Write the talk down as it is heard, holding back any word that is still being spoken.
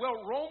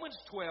Well, Romans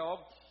 12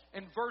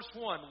 and verse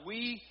 1.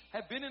 We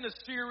have been in a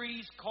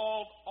series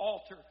called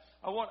Altar.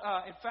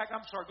 In fact,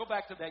 I'm sorry, go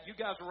back to that. You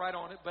guys are right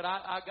on it, but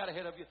I got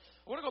ahead of you.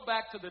 I want to go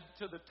back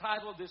to the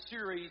title of this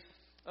series,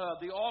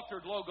 the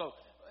Altered logo.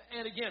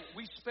 And again,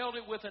 we spelled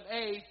it with an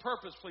A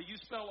purposefully. You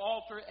spell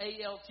altar,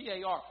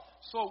 A-L-T-A-R.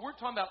 So we're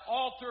talking about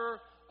altar,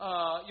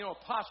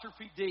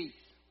 apostrophe D.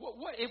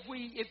 What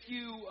if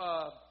you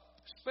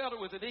spelled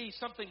it with an E,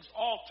 something's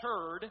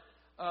altered.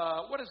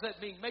 What does that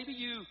mean? Maybe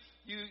you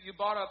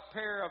bought a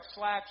pair of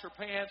slacks or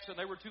pants and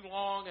they were too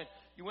long, and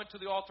you went to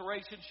the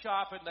alteration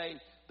shop and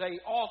they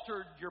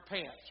altered your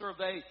pants, or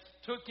they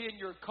took in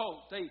your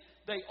coat.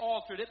 They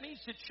altered. It means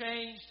to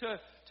change,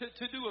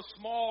 to do a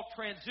small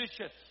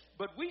transition.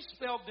 But we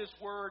spelled this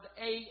word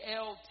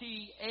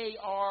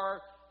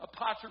A-L-T-A-R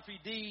apostrophe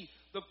D.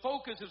 The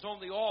focus is on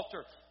the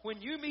altar.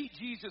 When you meet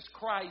Jesus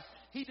Christ,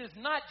 He does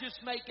not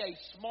just make a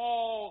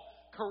small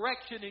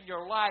correction in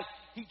your life.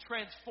 He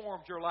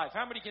transformed your life.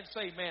 How many can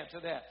say amen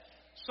to that?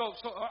 So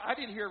I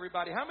didn't hear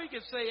everybody. How many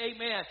can say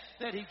amen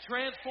that He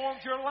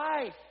transformed your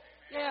life?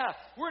 Yeah,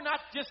 we're not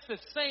just the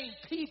same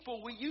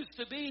people we used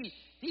to be.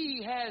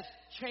 He has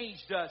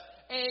changed us,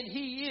 and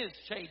He is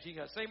changing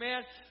us.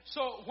 Amen?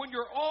 So when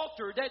you're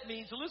altered, that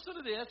means, listen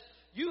to this,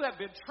 you have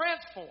been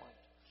transformed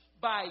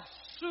by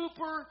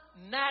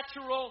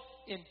supernatural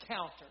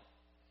encounter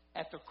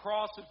at the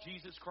cross of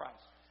Jesus Christ.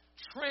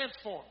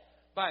 Transformed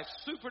by a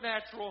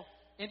supernatural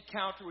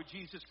encounter with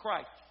Jesus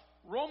Christ.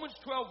 Romans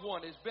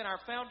 12:1 has been our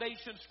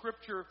foundation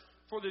scripture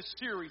for this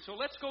series. So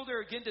let's go there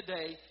again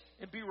today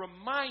and be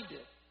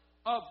reminded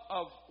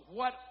of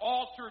what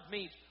altered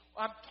means.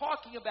 I'm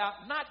talking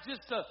about not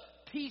just a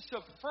piece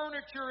of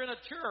furniture in a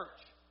church,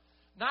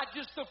 not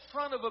just the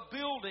front of a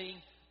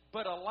building,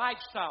 but a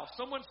lifestyle.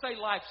 Someone say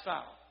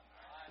lifestyle.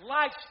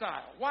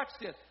 Lifestyle. Watch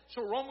this.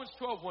 So Romans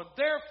 12:1.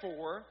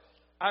 Therefore,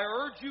 I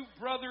urge you,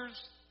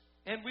 brothers,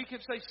 and we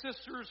can say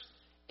sisters,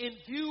 in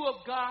view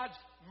of God's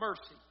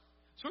mercy.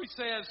 So he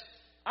says,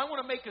 I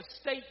want to make a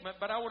statement,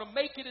 but I want to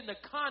make it in the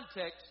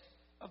context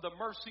of the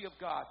mercy of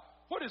God.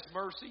 What is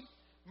mercy?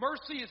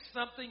 Mercy is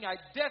something I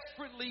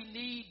desperately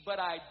need, but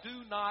I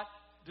do not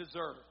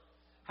deserve.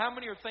 How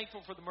many are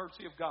thankful for the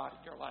mercy of God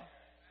in your life?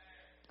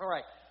 All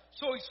right.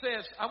 So he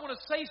says, I want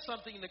to say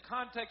something in the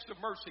context of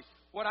mercy.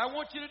 What I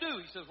want you to do,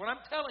 he says, what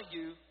I'm telling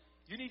you,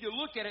 you need to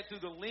look at it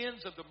through the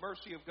lens of the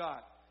mercy of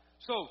God.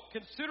 So,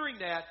 considering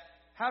that,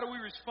 how do we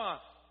respond?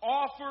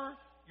 Offer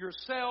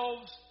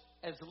yourselves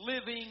as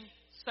living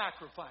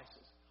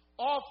sacrifices.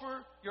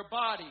 Offer your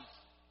bodies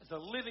as a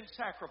living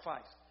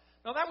sacrifice.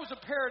 Now, that was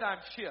a paradigm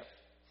shift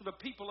for the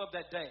people of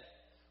that day.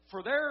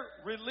 For their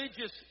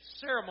religious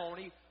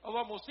ceremony of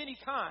almost any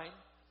kind,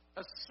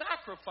 a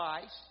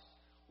sacrifice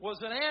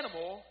was an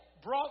animal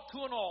brought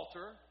to an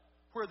altar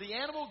where the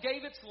animal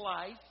gave its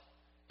life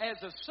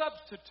as a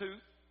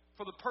substitute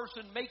for the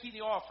person making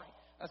the offering.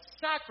 A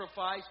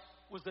sacrifice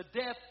was the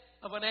death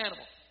of an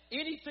animal.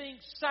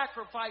 Anything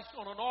sacrificed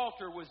on an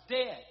altar was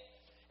dead.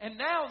 And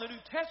now in the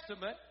New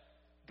Testament,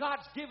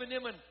 God's given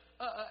them a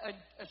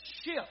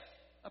shift,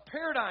 a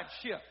paradigm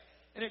shift,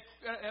 and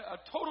a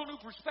total new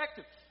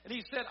perspective. And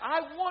He said,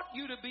 I want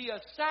you to be a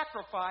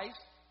sacrifice,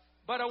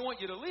 but I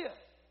want you to live.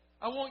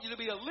 I want you to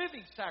be a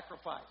living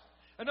sacrifice.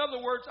 In other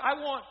words, I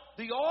want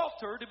the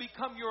altar to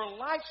become your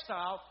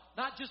lifestyle,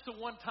 not just a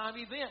one-time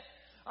event.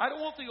 I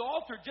don't want the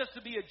altar just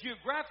to be a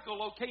geographical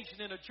location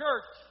in a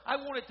church. I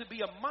want it to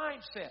be a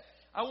mindset.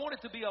 I want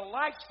it to be a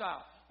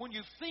lifestyle. When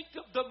you think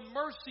of the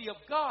mercy of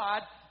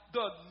God,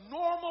 the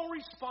normal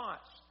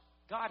response,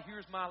 God,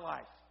 here's my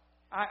life.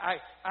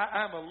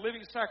 I'm a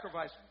living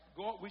sacrifice.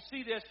 We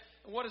see this,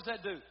 and what does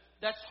that do?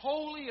 That's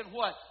holy and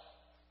what?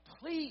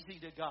 Pleasing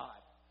to God.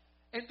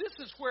 And this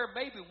is where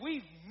maybe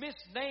we've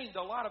misnamed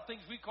a lot of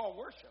things we call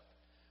worship.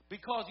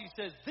 Because He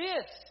says,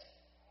 this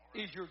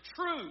is your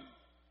true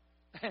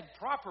and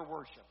proper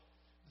worship.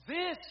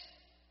 This,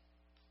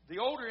 the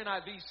older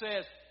NIV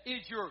says,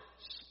 is your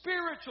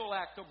spiritual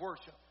act of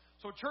worship.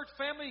 So church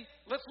family,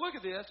 let's look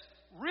at this.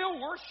 Real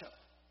worship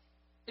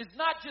is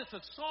not just a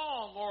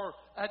song or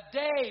a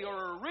day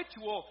or a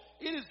ritual.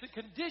 It is the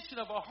condition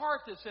of a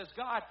heart that says,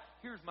 God,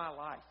 here's my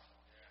life.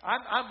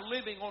 I'm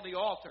living on the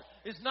altar.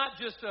 It's not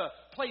just a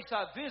place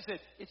I visit.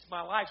 It's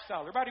my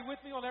lifestyle. Everybody with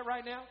me on that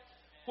right now?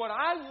 What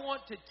I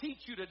want to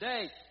teach you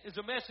today is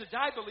a message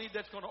I believe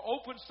that's going to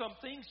open some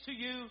things to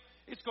you.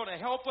 It's going to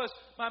help us.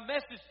 My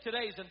message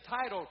today is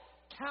entitled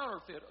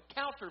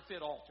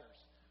Counterfeit Altars.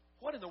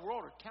 What in the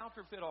world are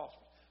counterfeit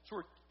altars?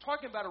 So we're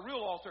talking about a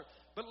real altar.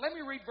 But let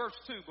me read verse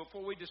 2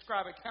 before we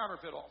describe a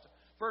counterfeit altar.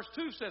 Verse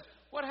 2 says,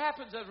 what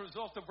happens as a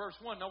result of verse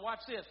 1? Now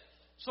watch this.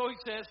 So he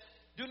says,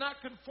 do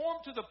not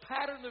conform to the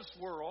pattern of this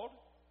world.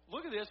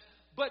 Look at this.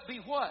 But be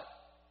what?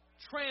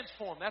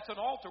 Transformed. That's an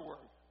altar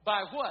word.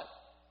 By what?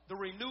 The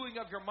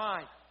renewing of your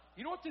mind.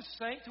 You know what this is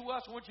saying to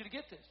us? I want you to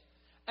get this.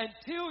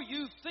 Until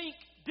you think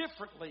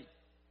differently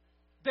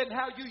than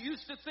how you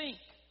used to think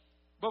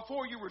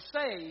before you were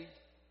saved,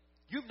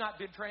 you've not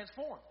been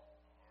transformed.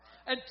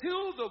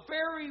 Until the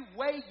very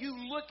way you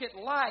look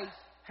at life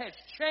has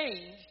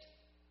changed,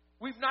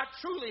 We've not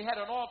truly had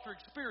an altar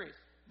experience.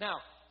 Now,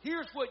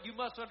 here's what you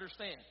must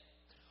understand.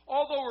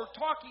 Although we're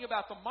talking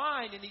about the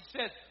mind, and he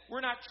says,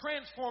 we're not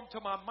transformed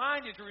till my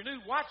mind is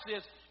renewed. Watch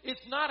this.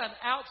 It's not an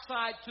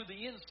outside to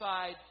the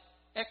inside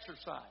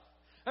exercise.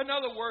 In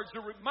other words,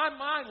 my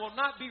mind will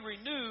not be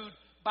renewed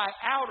by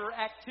outer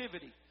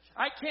activity.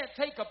 I can't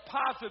take a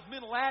positive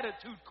mental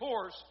attitude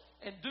course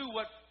and do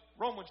what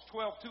Romans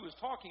 12:2 is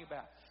talking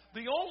about.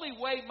 The only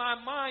way my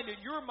mind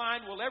and your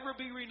mind will ever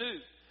be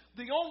renewed,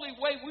 the only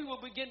way we will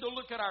begin to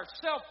look at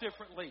ourselves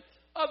differently,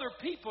 other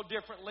people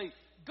differently,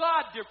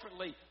 God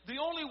differently, the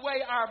only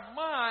way our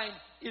mind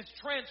is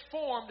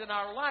transformed and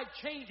our life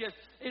changes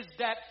is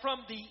that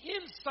from the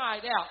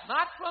inside out,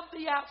 not from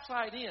the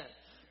outside in.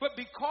 But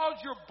because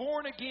you're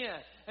born again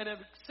and have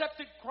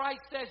accepted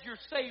Christ as your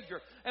Savior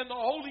and the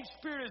Holy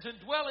Spirit is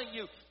indwelling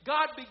you,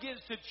 God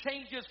begins to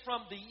change us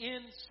from the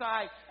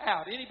inside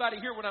out. Anybody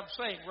hear what I'm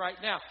saying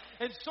right now?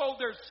 And so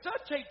there's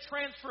such a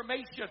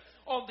transformation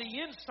on the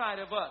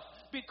inside of us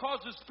because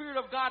the Spirit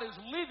of God is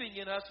living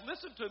in us.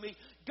 Listen to me.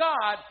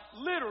 God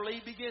literally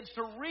begins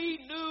to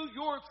renew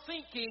your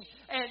thinking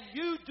and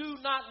you do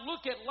not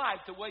look at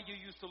life the way you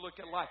used to look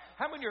at life.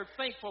 How many are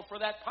thankful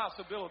for that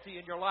possibility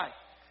in your life?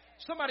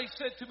 Somebody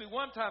said to me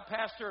one time,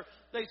 Pastor,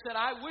 they said,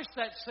 I wish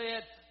that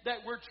said that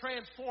we're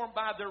transformed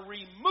by the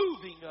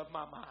removing of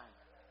my mind.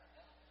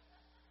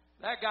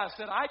 That guy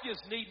said, I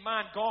just need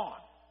mine gone.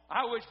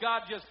 I wish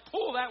God just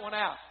pull that one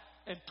out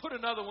and put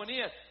another one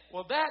in.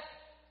 Well, that,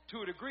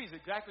 to a degree, is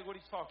exactly what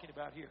he's talking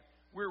about here.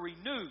 We're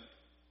renewed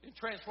and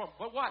transformed.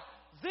 But what?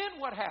 Then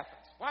what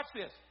happens? Watch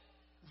this.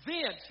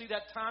 Then, see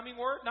that timing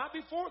word? Not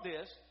before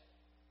this,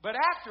 but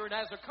after, and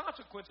as a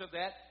consequence of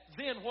that,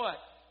 then what?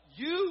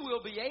 You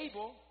will be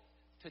able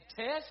to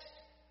test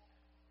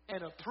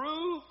and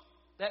approve.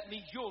 That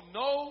means you'll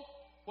know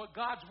what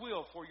God's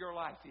will for your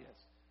life is.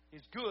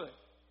 His good,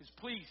 His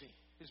pleasing,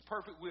 His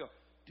perfect will.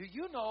 Do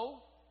you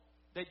know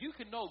that you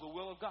can know the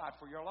will of God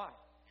for your life?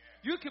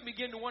 You can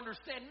begin to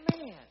understand,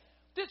 man,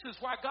 this is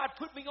why God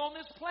put me on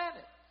this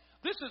planet.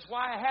 This is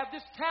why I have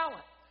this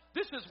talent.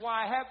 This is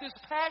why I have this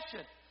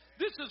passion.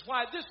 This is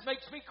why this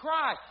makes me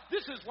cry.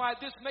 This is why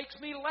this makes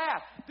me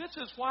laugh. This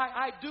is why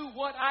I do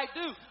what I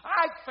do.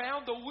 I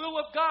found the will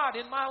of God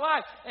in my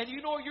life. And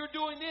you know what you're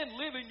doing then?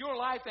 Living your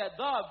life at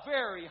the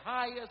very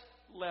highest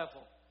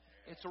level.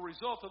 It's a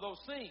result of those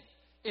things.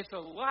 It's a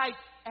life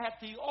at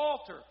the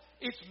altar.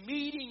 It's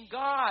meeting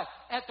God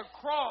at the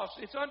cross.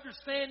 It's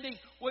understanding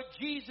what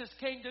Jesus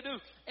came to do.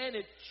 And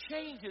it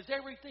changes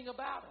everything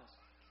about us.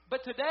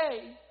 But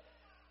today,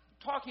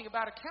 talking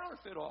about a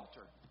counterfeit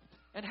altar.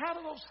 And how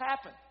do those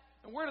happen?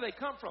 And where do they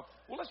come from?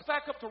 Well, let's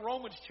back up to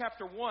Romans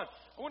chapter 1.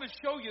 I want to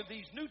show you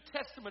these New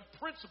Testament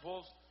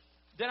principles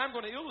that I'm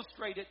going to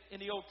illustrate it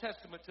in the Old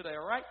Testament today,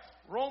 all right?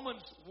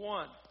 Romans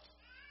 1.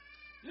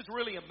 This is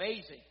really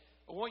amazing.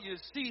 I want you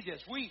to see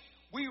this. We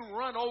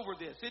run over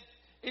this.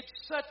 It's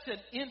such an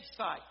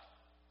insight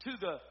to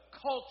the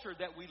culture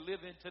that we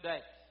live in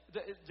today.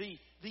 The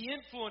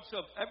influence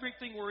of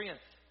everything we're in.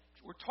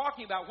 We're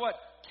talking about what?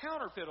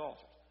 Counterfeit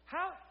altars.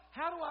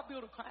 How do I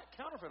build a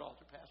counterfeit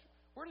altar, Pastor?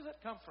 Where does that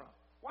come from?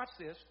 Watch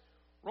this.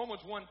 Romans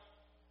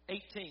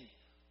 1:18.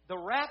 The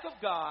wrath of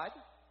God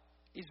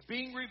is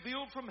being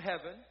revealed from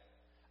heaven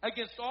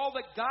against all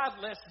the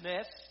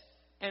godlessness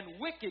and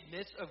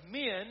wickedness of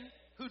men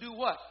who do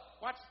what?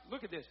 Watch,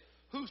 look at this.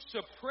 Who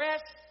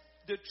suppress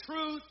the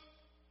truth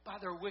by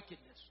their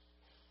wickedness.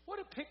 What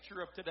a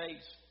picture of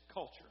today's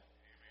culture.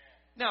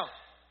 Now,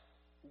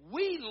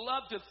 we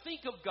love to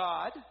think of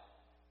God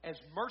as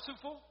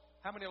merciful.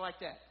 How many like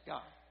that?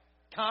 God.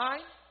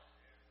 Kind,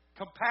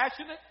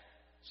 compassionate,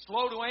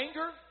 slow to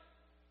anger,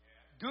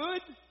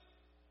 good,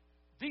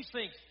 these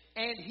things.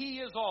 And He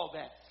is all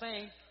that.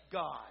 Thank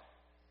God.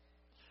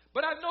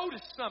 But I've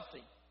noticed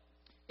something.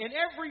 In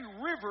every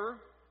river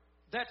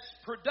that's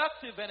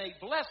productive and a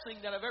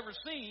blessing that I've ever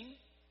seen,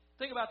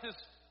 think about this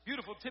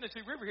beautiful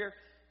Tennessee River here,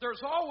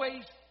 there's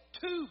always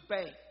two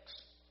banks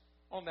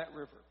on that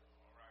river.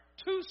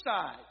 Two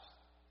sides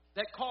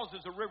that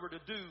causes a river to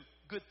do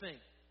good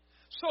things.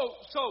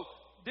 So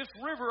this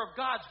river of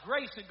God's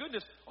grace and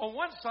goodness, on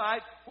one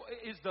side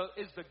is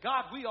the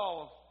God we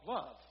all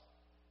love.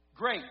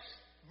 Grace,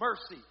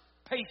 mercy,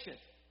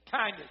 patience,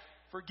 kindness,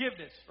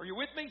 forgiveness. Are you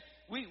with me?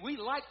 We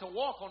like to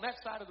walk on that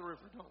side of the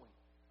river, don't we?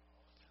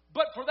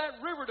 But for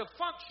that river to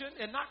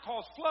function and not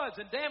cause floods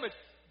and damage,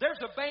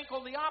 there's a bank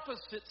on the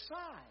opposite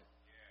side.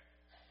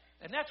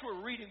 And that's what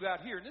we're reading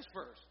about here in this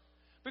verse.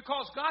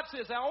 Because God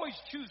says, I always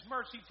choose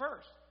mercy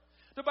first.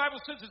 The Bible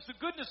says it's the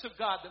goodness of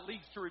God that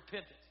leads to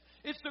repentance.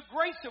 It's the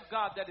grace of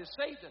God that has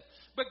saved us.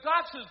 But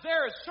God says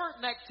there is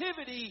certain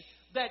activity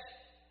that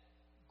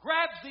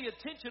grabs the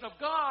attention of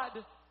God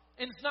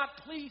and is not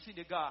pleasing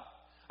to God.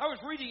 I was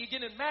reading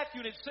again in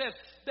Matthew, and it says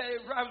that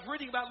I was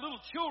reading about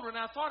little children,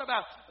 and I thought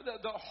about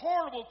the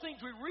horrible things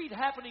we read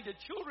happening to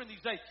children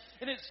these days.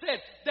 And it said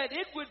that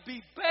it would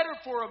be better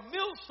for a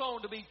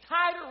millstone to be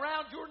tied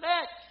around your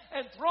neck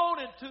and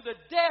thrown into the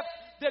depths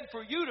than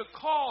for you to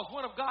cause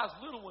one of God's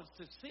little ones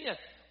to sin.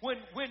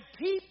 When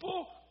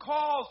people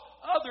cause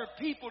other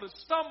people to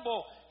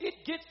stumble.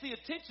 It gets the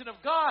attention of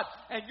God,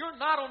 and you're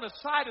not on the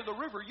side of the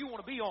river you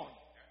want to be on.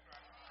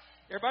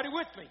 Everybody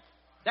with me?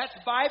 That's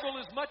Bible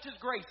as much as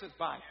grace is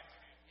Bible.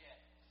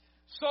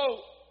 So,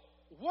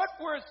 what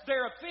was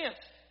their offense?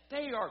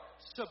 They are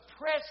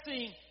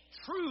suppressing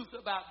truth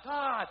about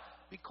God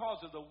because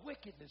of the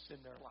wickedness in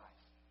their life.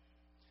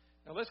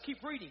 Now, let's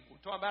keep reading. We're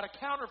talking about a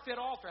counterfeit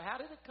altar. How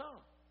did it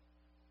come?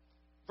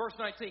 Verse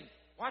 19.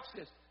 Watch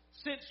this.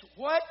 Since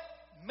what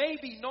may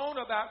be known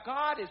about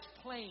God is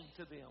plain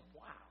to them.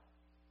 Wow.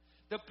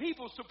 The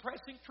people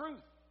suppressing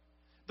truth.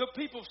 The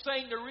people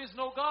saying there is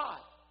no God.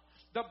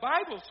 The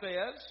Bible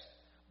says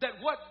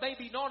that what may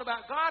be known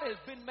about God has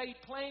been made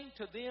plain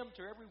to them,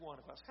 to every one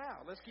of us.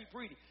 How? Let's keep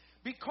reading.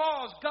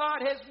 Because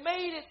God has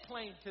made it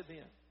plain to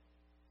them.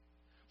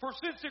 For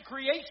since the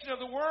creation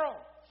of the world,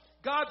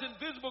 God's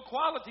invisible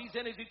qualities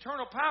and His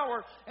eternal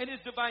power and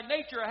His divine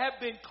nature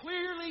have been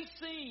clearly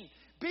seen,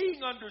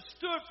 being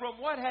understood from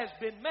what has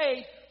been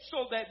made,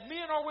 so that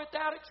men are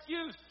without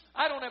excuse.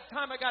 I don't have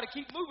time. I got to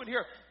keep moving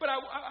here. But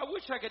I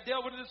wish I could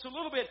delve into this a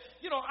little bit.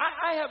 You know,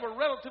 I have a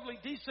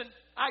relatively decent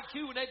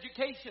IQ and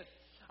education.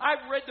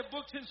 I've read the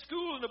books in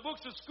school, and the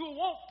books the school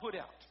won't put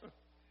out.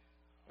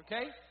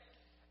 Okay?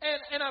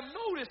 And I've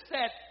noticed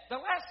that the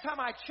last time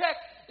I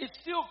checked, it's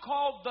still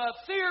called the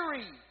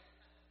theory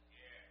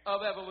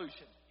of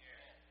evolution.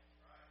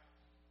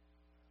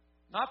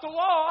 Not the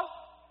law,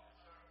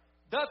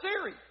 the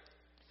theory.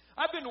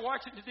 I've been to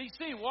Washington, D.C.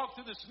 and walked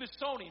through the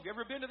Smithsonian. Have you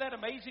ever been to that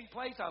amazing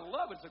place? I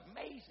love it. It's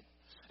amazing.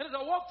 And as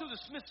I walked through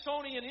the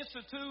Smithsonian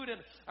Institute,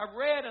 and I've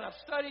read and I've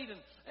studied,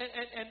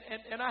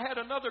 and I had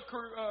another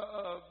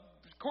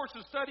course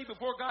of study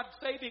before God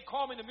saved me and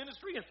called me to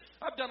ministry, and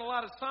I've done a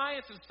lot of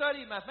science and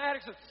study and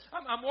mathematics, and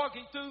I'm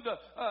walking through the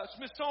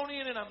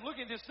Smithsonian, and I'm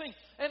looking at this thing,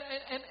 and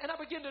I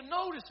begin to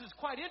notice, it's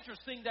quite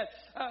interesting that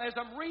as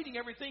I'm reading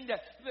everything,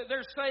 that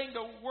they're saying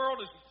the world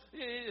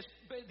is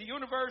the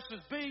universe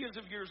is billions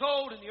of years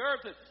old, and the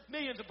earth is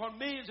millions upon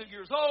millions of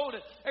years old,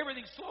 and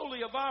everything slowly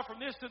evolved from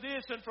this to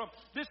this, and from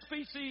this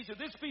species to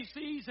this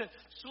species, and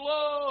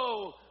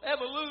slow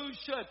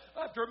evolution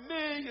after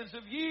millions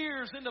of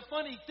years. And the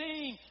funny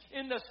thing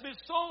in the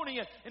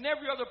Smithsonian and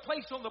every other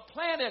place on the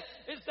planet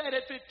is that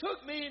if it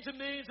took millions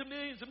and millions and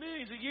millions and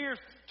millions of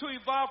years to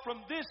evolve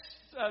from this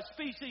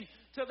species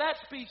to that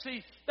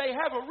species, they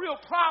have a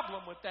real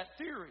problem with that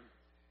theory.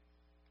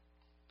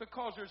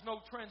 Because there's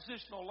no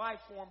transitional life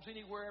forms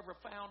anywhere ever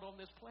found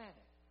on this planet.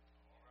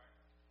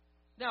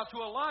 Now, to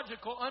a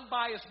logical,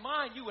 unbiased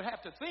mind, you would have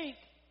to think,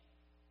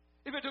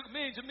 if it took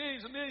millions and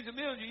millions and millions and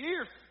millions of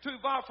years to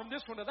evolve from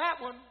this one to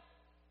that one,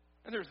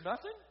 and there's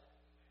nothing?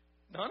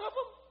 None of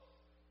them?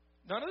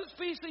 None of the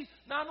species?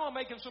 Now, I know I'm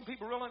making some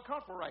people real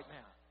uncomfortable right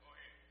now.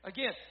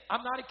 Again,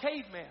 I'm not a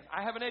caveman.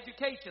 I have an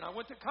education. I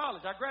went to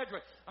college. I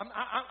graduated.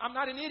 I'm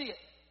not an idiot.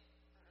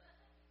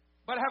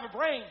 But I have a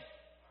brain.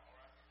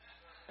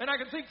 And I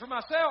can think for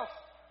myself.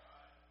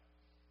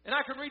 And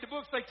I can read the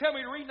books they tell me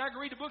to read, and I can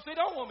read the books they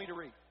don't want me to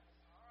read.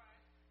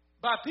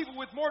 By people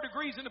with more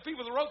degrees than the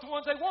people that wrote the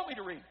ones they want me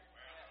to read.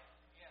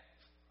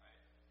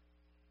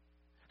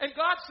 And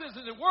God says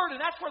in the Word, and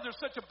that's where there's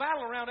such a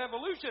battle around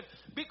evolution,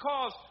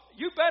 because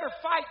you better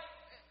fight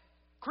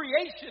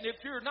creation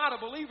if you're not a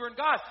believer in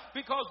God,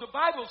 because the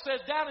Bible says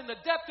down in the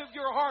depth of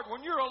your heart,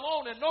 when you're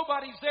alone and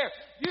nobody's there,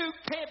 you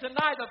can't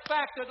deny the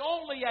fact that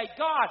only a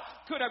God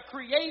could have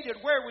created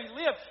where we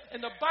live. And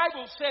the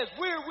Bible says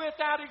we're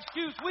without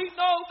excuse. We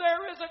know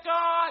there is a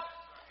God.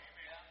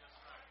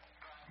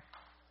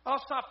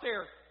 I'll stop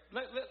there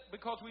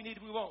because we need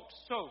to move on.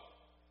 So,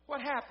 what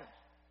happened?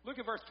 Look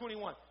at verse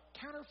 21.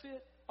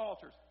 Counterfeit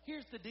altars.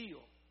 Here's the deal.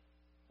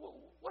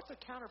 What's a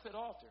counterfeit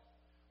altar?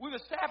 We've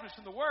established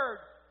in the Word,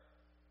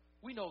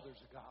 we know there's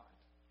a God.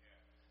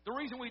 The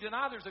reason we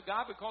deny there's a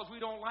God because we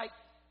don't like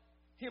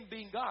Him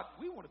being God.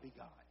 We want to be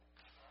God.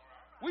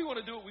 We want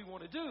to do what we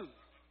want to do.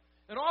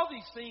 And all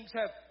these things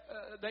have,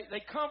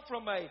 they come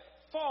from a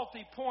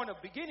faulty point of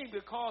beginning,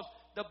 because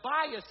the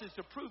bias is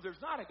to prove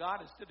there's not a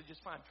God instead of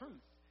just find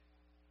truth.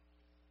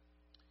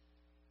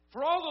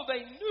 For although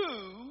they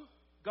knew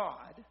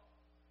God,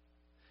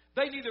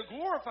 they neither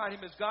glorified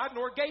Him as God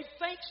nor gave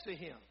thanks to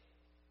Him.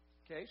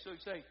 Okay, so you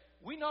say,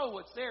 we know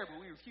what's there, but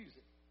we refuse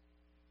it.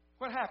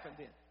 What happened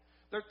then?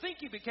 Their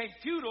thinking became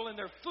futile, and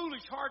their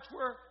foolish hearts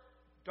were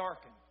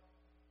darkened.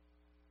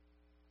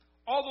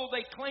 Although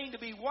they claimed to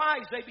be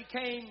wise, they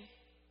became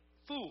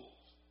fools.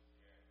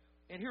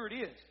 And here it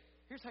is.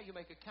 Here's how you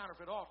make a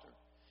counterfeit altar.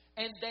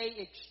 And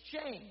they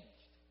exchanged.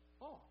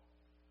 Oh,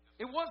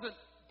 it wasn't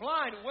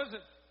blind. It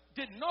wasn't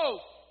didn't know.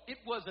 It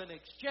was an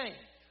exchange.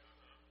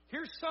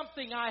 Here's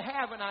something I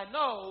have and I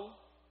know,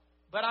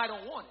 but I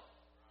don't want it.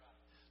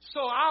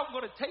 So I'm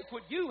going to take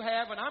what you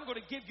have, and I'm going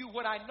to give you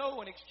what I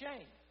know in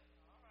exchange.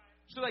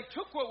 So they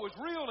took what was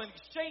real and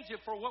exchanged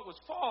it for what was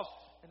false,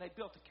 and they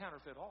built a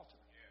counterfeit altar.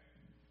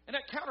 And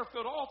that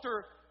counterfeit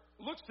altar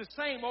looks the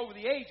same over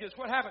the ages.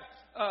 What happened?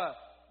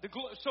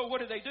 So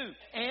what did they do?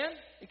 And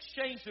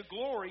exchanged the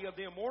glory of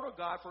the immortal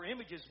God for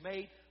images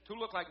made to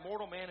look like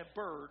mortal man and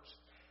birds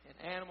and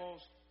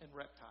animals and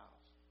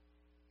reptiles.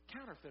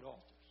 Counterfeit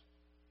altars.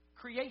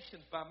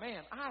 Creations by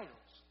man,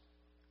 idols.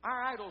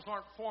 Our idols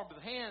aren't formed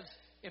with hands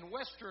in the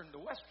Western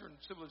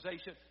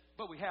civilization,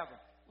 but we have them.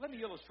 Let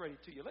me illustrate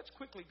it to you. Let's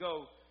quickly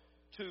go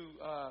to,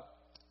 I'm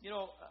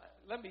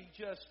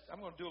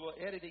going to do a little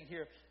editing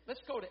here.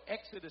 Let's go to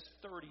Exodus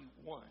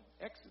 31.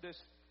 Exodus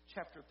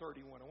chapter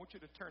 31. I want you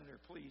to turn there,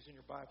 please, in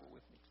your Bible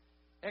with me.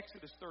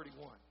 Exodus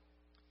 31.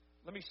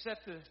 Let me set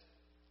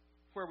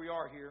where we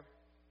are here.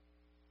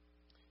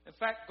 In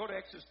fact, go to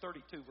Exodus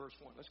 32, verse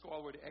 1. Let's go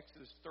all the way to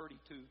Exodus 32,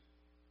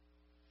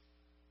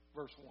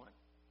 verse 1.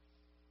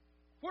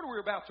 What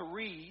we're about to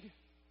read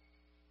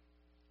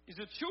is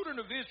the children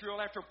of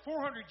Israel, after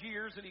 400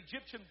 years in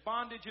Egyptian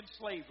bondage and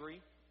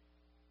slavery,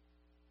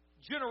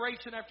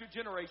 generation after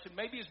generation,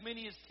 maybe as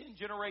many as 10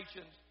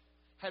 generations,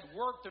 had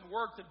worked and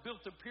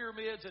built the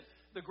pyramids and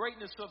the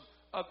greatness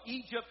of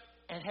Egypt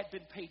and had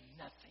been paid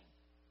nothing.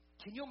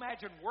 Can you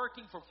imagine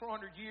working for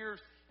 400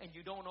 years and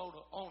you don't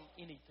own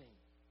anything?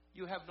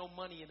 You have no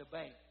money in the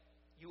bank.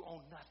 You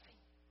own nothing.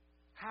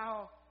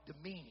 How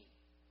demeaning.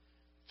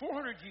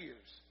 400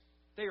 years,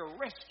 they are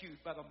rescued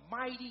by the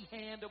mighty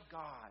hand of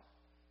God,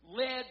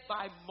 led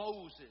by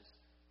Moses,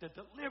 the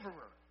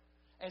deliverer,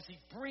 as he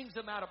brings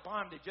them out of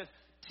bondage. Just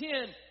 10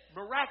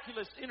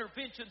 miraculous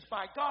interventions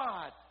by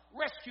God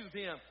rescue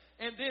them.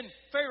 And then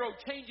Pharaoh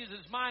changes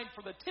his mind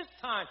for the 10th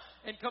time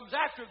and comes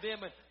after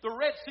them, and the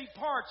Red Sea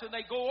parts, and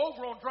they go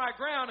over on dry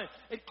ground, and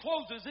it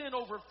closes in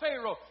over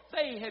Pharaoh.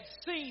 They had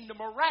seen the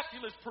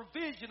miraculous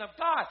provision of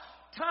God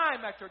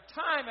time after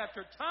time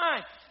after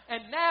time,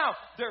 and now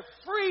they're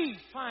free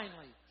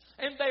finally.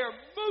 And they are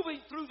moving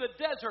through the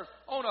desert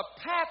on a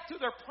path to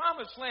their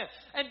promised land.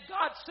 And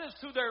God says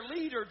to their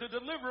leader, the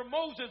deliverer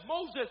Moses,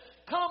 Moses,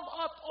 come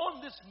up on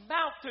this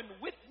mountain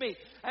with me.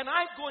 And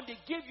I'm going to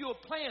give you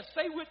a plan.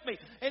 Stay with me.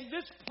 And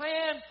this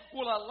plan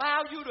will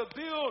allow you to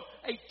build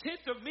a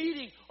tent of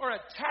meeting or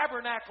a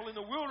tabernacle in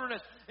the wilderness.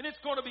 And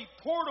it's going to be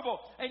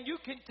portable. And you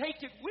can take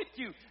it with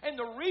you. And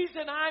the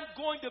reason I'm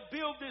going to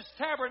build this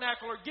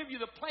tabernacle or give you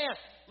the plan,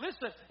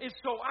 listen, is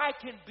so I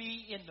can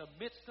be in the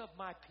midst of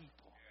my people.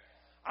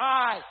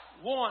 I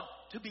want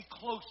to be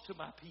close to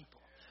my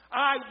people.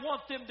 I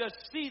want them to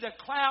see the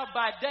cloud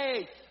by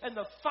day and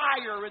the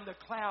fire in the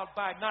cloud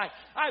by night.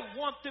 I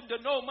want them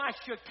to know my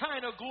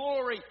Shekinah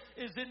glory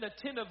is in the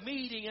tent of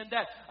meeting, and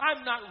that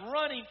I'm not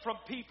running from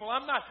people.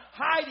 I'm not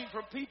hiding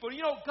from people.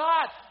 You know,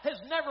 God has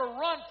never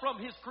run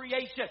from His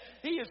creation.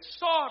 He has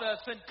sought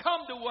us and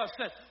come to us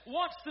and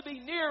wants to be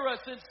near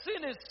us and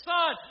sent His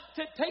Son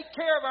to take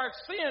care of our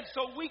sins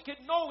so we can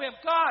know Him.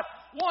 God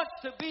wants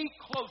to be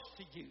close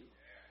to you.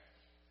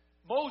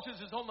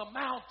 Moses is on the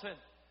mountain.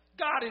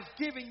 God is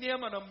giving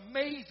them an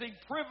amazing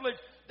privilege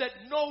that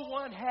no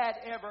one had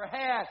ever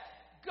had.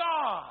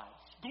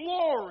 God's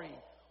glory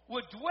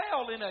would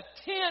dwell in a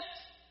tent,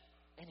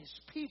 and His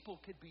people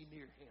could be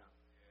near Him.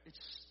 It's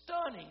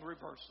stunning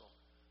reversal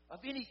of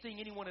anything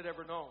anyone had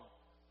ever known.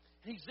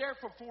 And He's there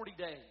for 40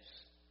 days.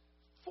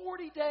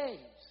 40 days.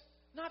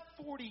 Not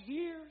 40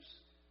 years.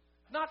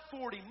 Not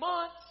 40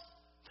 months.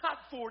 Not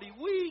 40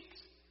 weeks.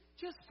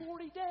 Just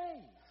 40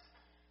 days.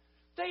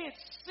 They had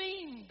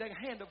seen the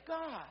hand of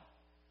God.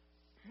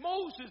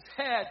 Moses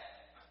had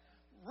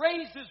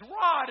raised his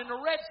rod and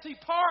the Red Sea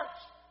parts.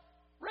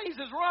 Raised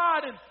his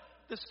rod and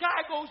the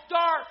sky goes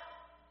dark.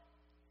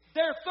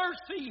 They're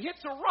thirsty. He hits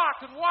a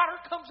rock and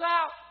water comes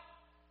out.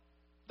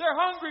 They're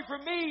hungry for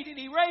meat, and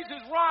he raised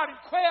his rod and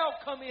quail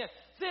come in.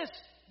 This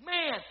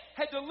man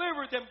had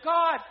delivered them.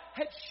 God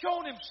had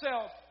shown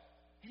Himself.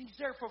 And He's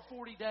there for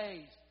 40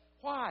 days.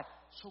 Why?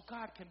 So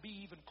God can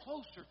be even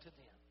closer to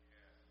them.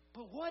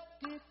 But what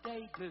did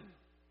they do?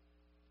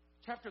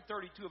 Chapter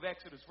 32 of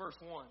Exodus, verse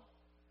 1.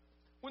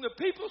 When the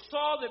people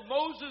saw that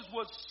Moses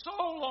was so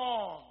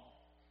long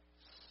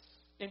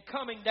in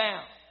coming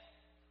down,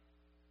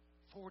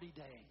 40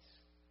 days.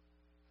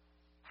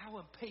 How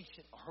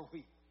impatient are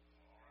we?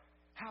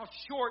 How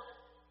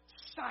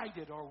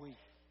short-sighted are we?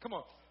 Come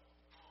on.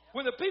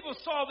 When the people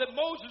saw that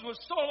Moses was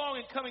so long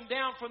in coming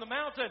down from the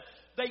mountain,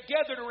 they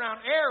gathered around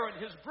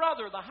Aaron, his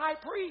brother, the high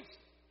priest,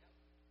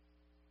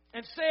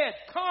 and said,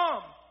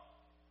 "Come,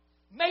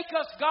 make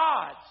us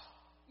gods."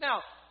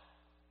 Now,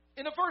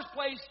 in the first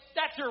place,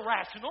 that's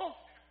irrational.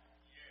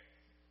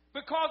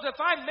 Because if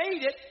I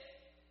made it,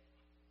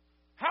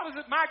 how is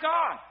it my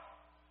God?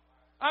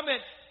 I mean,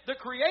 the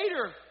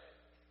Creator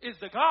is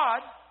the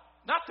God,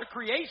 not the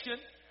creation.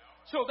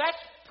 So that's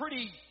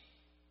pretty,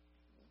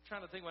 I'm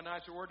trying to think of a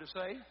nicer word to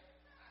say.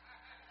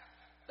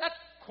 That's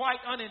quite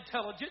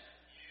unintelligent.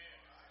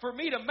 For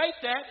me to make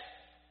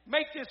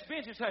this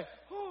bench and say,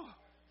 "Oh,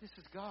 this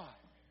is God."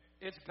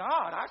 It's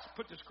God. I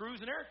put the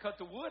screws in there and cut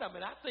the wood. I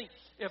mean, I think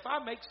if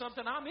I make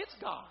something, it's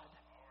God.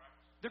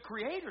 The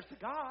Creator's the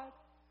God.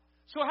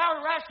 So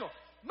how irrational.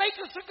 Make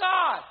us a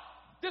God.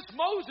 This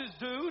Moses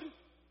dude,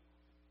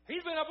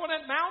 he's been up on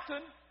that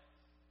mountain.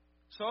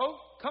 So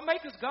come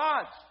make us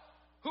gods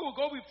who will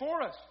go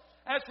before us.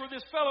 As for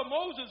this fellow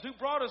Moses who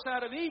brought us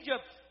out of Egypt,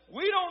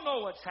 we don't know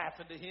what's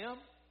happened to him.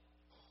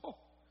 Oh,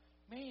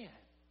 man,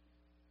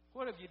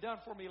 what have you done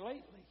for me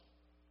lately?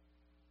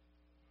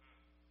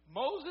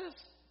 Moses,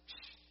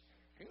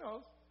 you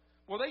know,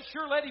 well, they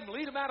sure let him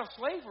lead them out of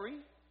slavery.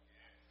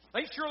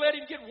 They sure let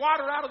him get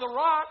water out of the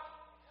rock.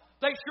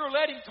 They sure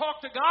let him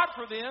talk to God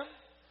for them.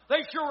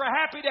 They sure were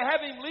happy to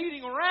have him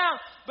leading around.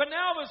 But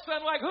now all of a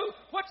sudden, like who?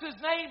 What's his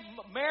name?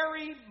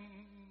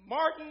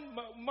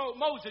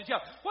 Moses.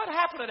 Yeah. What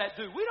happened to that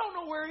dude? We don't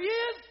know where he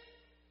is.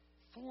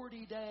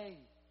 40 days.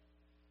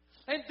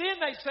 And then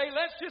they say,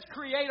 let's just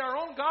create our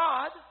own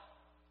God.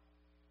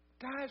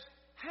 Guys,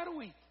 how do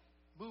we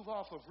move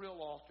off of real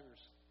altars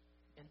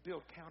and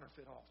build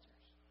counterfeit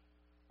altars?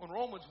 When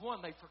Romans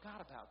 1, they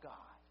forgot about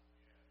God.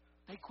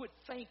 They quit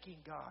thanking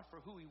God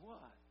for who He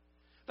was.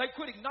 They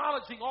quit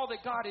acknowledging all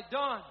that God had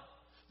done.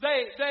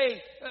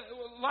 They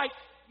like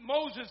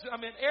Moses,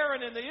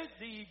 Aaron and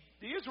the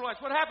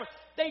Israelites, what happened?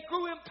 They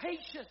grew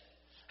impatient.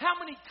 How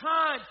many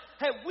times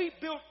have we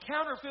built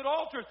counterfeit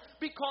altars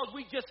because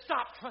we just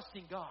stopped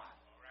trusting God?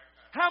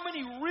 How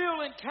many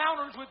real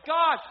encounters with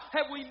God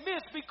have we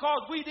missed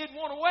because we didn't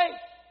want to wait?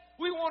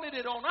 We wanted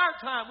it on our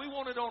time. We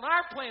wanted it on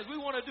our plans. We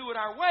want to do it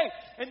our way.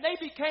 And they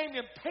became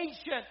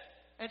impatient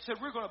and said,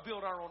 we're going to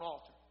build our own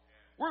altar.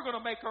 We're going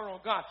to make our own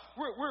God.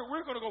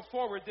 We're going to go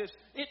forward this.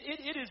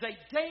 It is a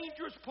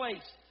dangerous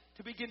place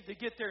to begin to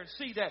get there and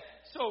see that.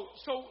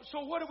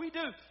 So what do we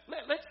do?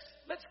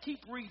 Let's keep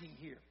reading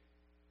here.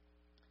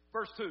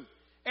 Verse 2.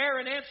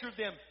 Aaron answered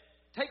them,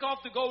 take off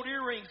the gold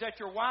earrings that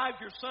your wives,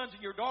 your sons,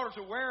 and your daughters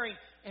are wearing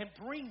and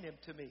bring them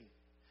to me.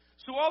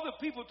 So all the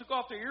people took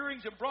off their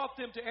earrings and brought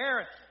them to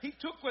Aaron. He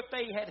took what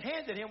they had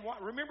handed him,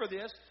 remember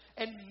this,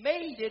 and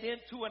made it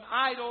into an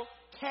idol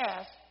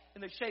cast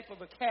in the shape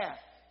of a calf,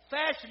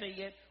 fashioning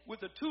it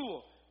with a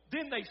tool.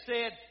 Then they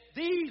said,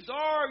 these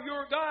are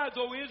your gods,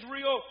 O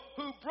Israel,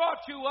 who brought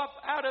you up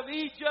out of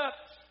Egypt.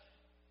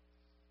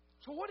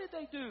 So what did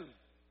they do?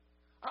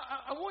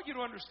 I want you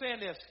to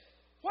understand this.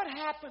 What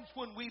happens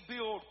when we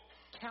build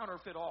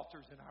counterfeit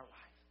altars in our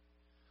life?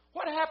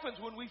 What happens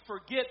when we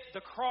forget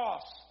the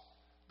cross,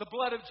 the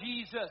blood of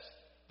Jesus,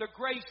 the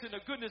grace and the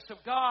goodness of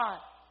God?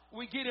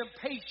 We get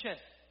impatient.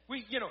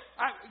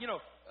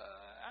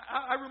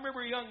 I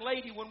remember a young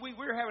lady when we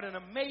were having an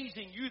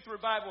amazing youth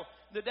revival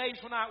the days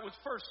when I was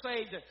first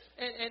saved,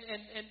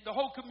 and the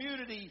whole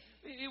community,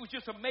 it was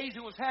just amazing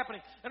what was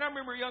happening. And I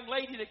remember a young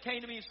lady that came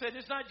to me and said,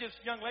 it's not just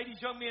young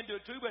ladies, young men do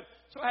it too, but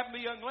so happened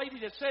to be a young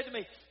lady that said to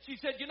me, she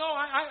said,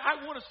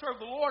 I want to serve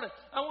the Lord and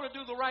I want to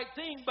do the right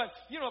thing, but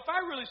if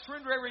I really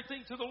surrender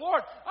everything to the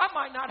Lord, I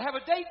might not have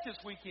a date this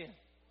weekend.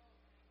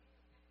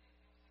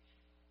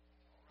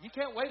 You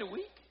can't wait a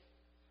week?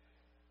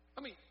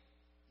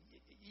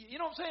 You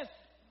know what I'm saying?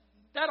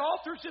 That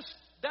altar's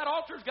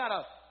got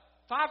a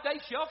 5-day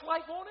shelf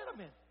life on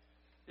it.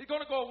 It's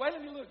going to go away.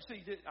 Let me look.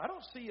 See, I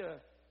don't see a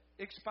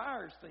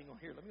expires thing on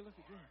here. Let me look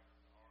again.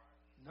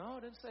 No,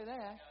 it didn't say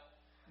that.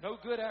 No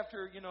good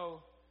after,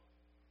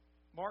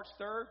 March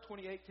 3rd,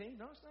 2018.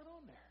 No, it's not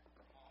on there.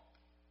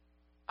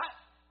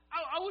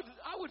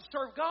 I would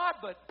serve God,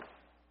 but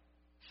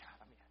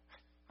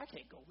I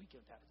can't go a week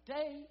without a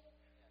day.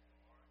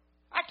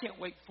 I can't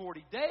wait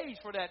 40 days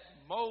for that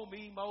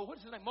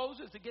what's his name,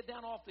 Moses, to get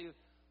down off the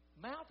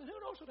mountain. Who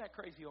knows what that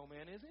crazy old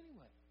man is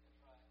anyway?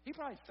 He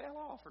probably fell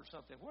off or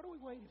something. What are we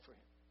waiting for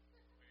him?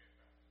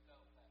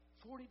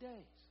 40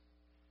 days.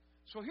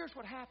 So here's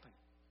what happened.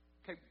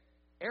 Okay,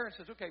 Aaron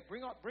says, okay,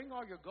 bring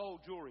all your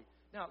gold jewelry.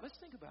 Now, let's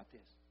think about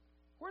this.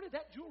 Where did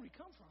that jewelry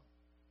come from?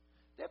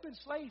 They've been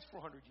slaves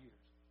for 100 years.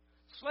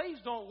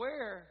 Slaves don't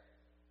wear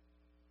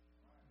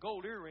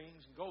gold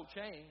earrings and gold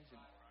chains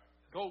and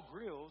gold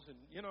grills and,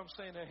 you know what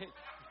I'm saying?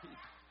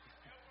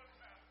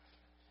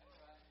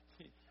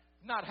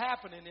 Not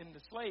happening in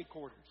the slave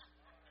quarters.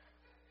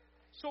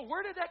 So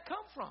where did that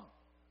come from?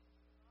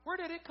 Where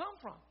did it come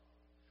from?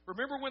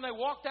 Remember when they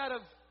walked out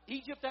of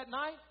Egypt that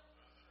night?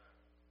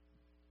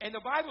 And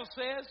the Bible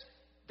says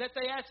that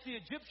they asked the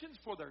Egyptians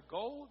for their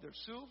gold, their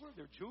silver,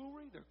 their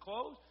jewelry, their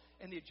clothes,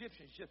 and the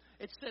Egyptians,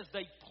 it says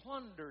they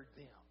plundered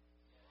them.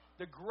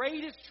 The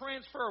greatest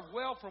transfer of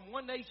wealth from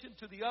one nation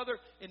to the other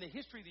in the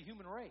history of the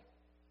human race.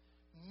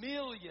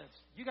 Millions.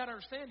 You got to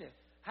understand this.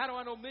 How do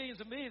I know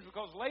millions and millions?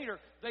 Because later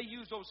they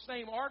used those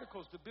same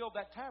articles to build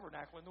that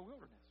tabernacle in the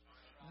wilderness.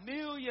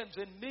 Millions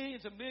and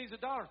millions and millions of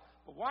dollars.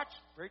 But watch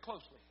very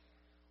closely.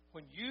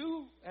 When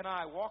you and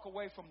I walk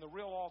away from the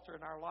real altar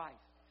in our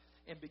life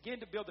and begin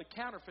to build the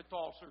counterfeit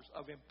altars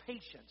of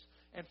impatience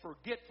and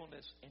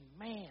forgetfulness and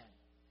man,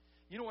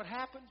 you know what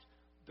happens?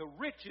 The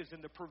riches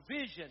and the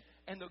provision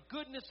and the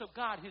goodness of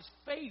God, His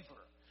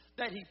favor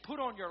that He put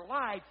on your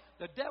life,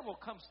 the devil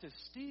comes to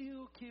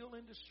steal, kill,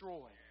 and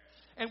destroy.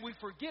 And we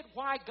forget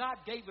why God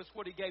gave us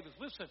what He gave us.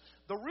 Listen,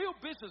 the real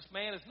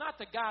businessman is not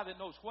the guy that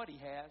knows what he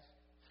has.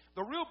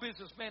 The real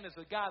businessman is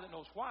the guy that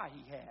knows why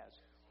he has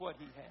what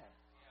he has.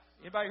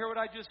 Anybody hear what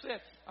I just said?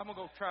 I'm going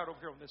to go try it over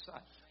here on this side.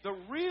 The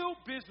real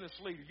business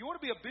leader. You want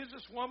to be a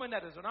businesswoman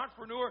that is an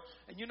entrepreneur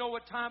and you know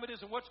what time it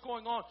is and what's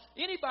going on.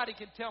 Anybody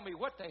can tell me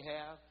what they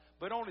have,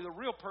 but only the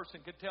real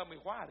person can tell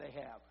me why they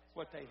have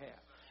what they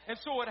have. And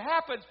so what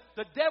happens,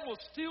 the devil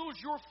steals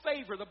your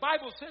favor. The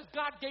Bible says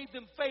God gave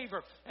them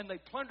favor and they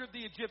plundered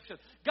the Egyptians.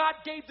 God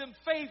gave them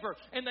favor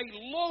and they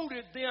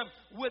loaded them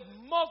with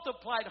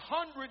multiplied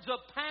hundreds of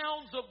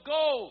pounds of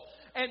gold.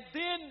 And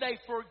then they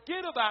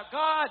forget about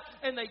God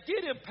and they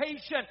get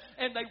impatient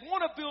and they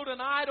want to build an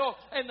idol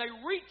and they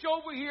reach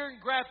over here and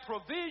grab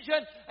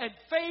provision and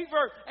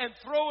favor and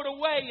throw it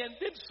away. And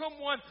then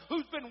someone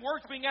who's been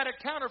worshiping at a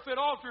counterfeit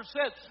altar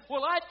says,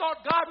 well, I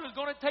thought God was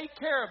going to take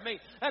care of me.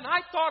 And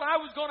I thought I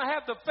was going to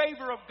have the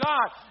favor of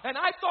God. And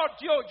I thought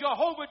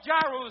Jehovah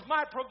Jireh was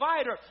my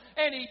provider.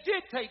 And He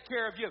did take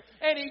care of you.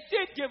 And He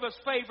did give us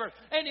favor.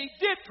 And He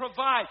did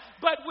provide.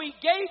 But we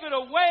gave it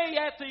away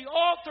at the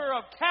altar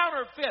of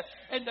counterfeit.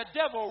 And the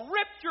devil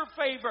ripped your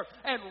favor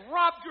and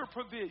robbed your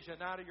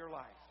provision out of your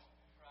life.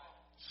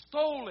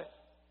 Stole it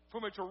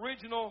from its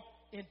original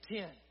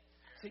intent.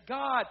 See,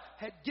 God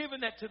had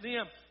given that to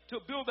them to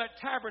build that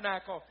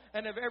tabernacle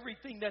and of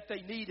everything that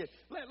they needed.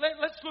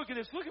 Let's look at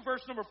this. Look at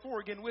verse number 4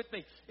 again with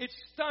me. It's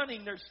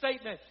stunning, their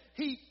statement.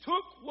 He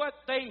took what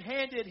they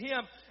handed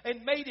him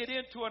and made it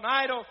into an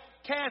idol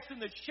cast in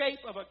the shape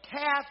of a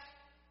calf.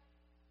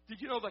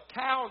 Did you know the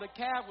cow or the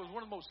calf was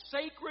one of the most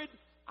sacred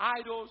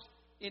idols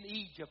in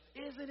Egypt?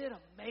 Isn't it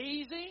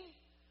amazing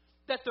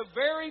that the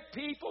very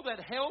people that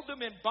held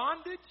them in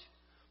bondage,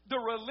 the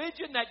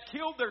religion that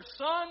killed their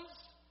sons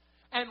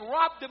and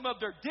robbed them of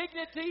their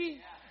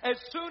dignity, as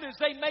soon as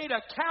they made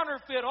a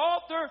counterfeit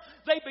altar,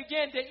 they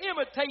began to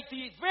imitate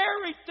the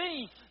very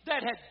thing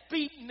that had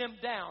beaten them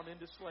down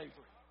into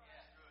slavery.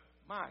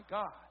 My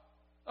God.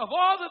 Of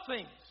all the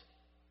things.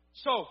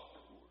 So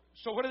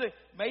what did they?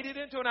 Made it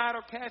into an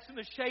idol cast in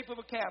the shape of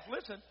a calf.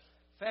 Listen,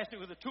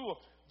 fashioned with a tool.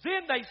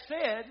 Then they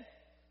said,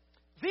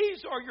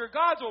 these are your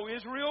gods, O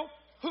Israel,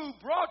 who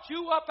brought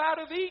you up out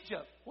of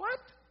Egypt. What?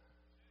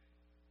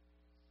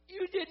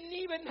 You didn't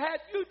even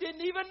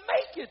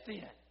make it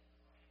then.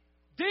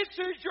 This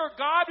is your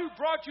God who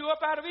brought you up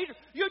out of Egypt.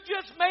 You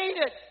just made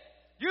it.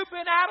 You've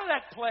been out of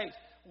that place.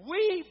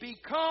 We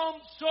become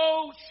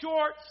so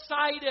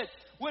short-sighted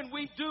when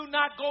we do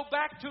not go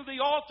back to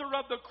the altar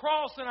of the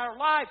cross in our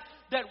life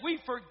that we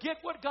forget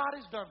what God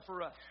has done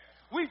for us.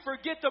 We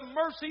forget the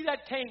mercy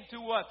that came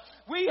to us.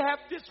 We have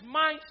this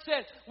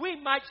mindset. We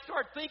might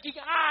start thinking,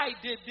 I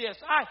did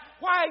this.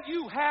 Why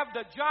you have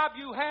the job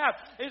you have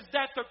is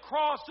that the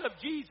cross of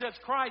Jesus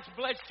Christ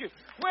blessed you.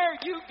 Where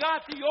you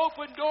got the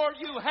open door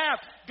you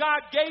have, God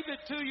gave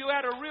it to you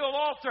at a real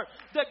altar.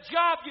 The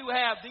job you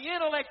have, the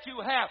intellect you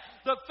have,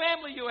 the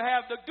family you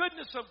have, the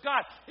goodness of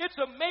God. It's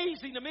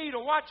amazing to me to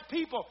watch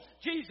people.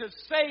 Jesus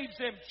saves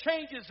them,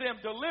 changes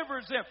them,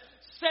 delivers them,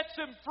 sets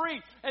them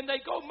free, and they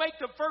go make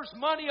the first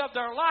money of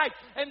their life,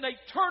 and they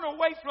turn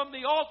away from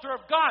the altar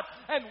of God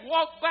and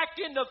walk back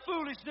in the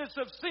foolishness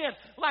of sin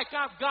like,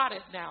 I've got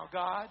it now,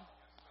 God.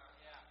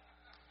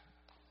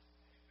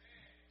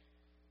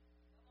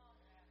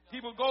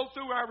 People go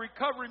through our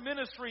recovery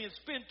ministry and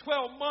spend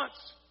 12 months,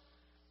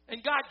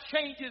 and God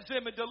changes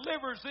them and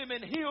delivers them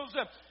and heals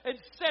them and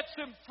sets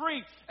them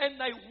free. And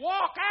they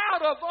walk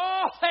out of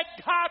all that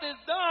God has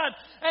done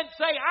and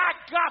say,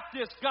 I got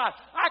this, God.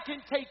 I can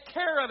take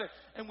care of it.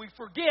 And we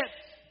forget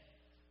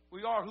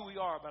we are who we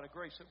are by the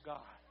grace of God.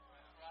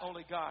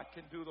 Only God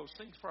can do those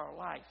things for our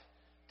life.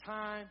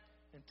 Time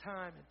and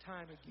time and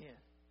time again.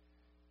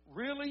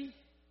 Really?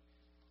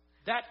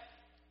 That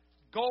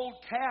gold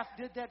calf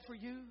did that for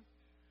you?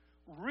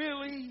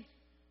 Really?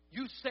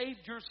 You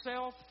saved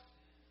yourself?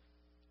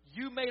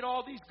 You made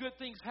all these good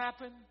things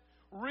happen?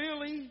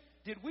 Really?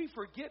 Did we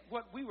forget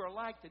what we were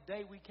like the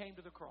day we came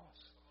to the cross?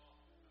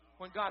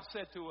 When God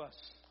said to us,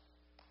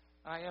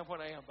 I am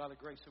what I am by the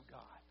grace of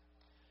God.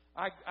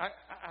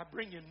 I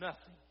bring you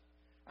nothing.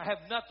 I have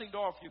nothing to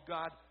offer you,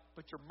 God,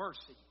 but your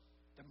mercy,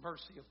 the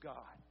mercy of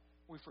God.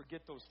 We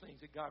forget those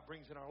things that God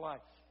brings in our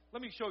life.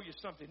 Let me show you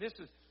something. This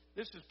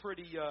is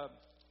pretty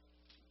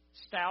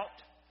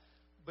stout,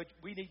 but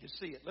we need to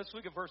see it. Let's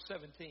look at verse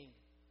 17.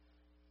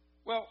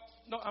 Well,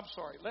 no, I'm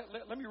sorry.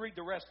 Let me read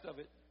the rest of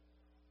it.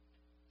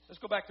 Let's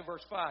go back to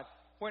verse 5.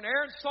 When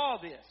Aaron saw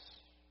this,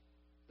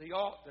 the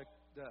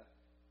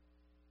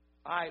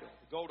idol,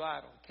 the gold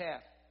idol, the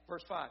calf.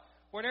 Verse 5.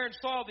 When Aaron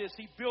saw this,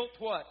 he built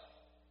what?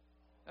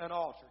 An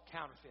altar,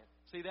 counterfeit.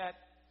 See that?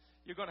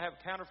 You're going to have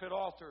a counterfeit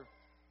altar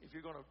if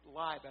you're going to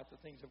lie about the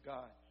things of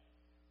God.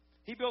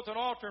 He built an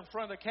altar in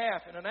front of the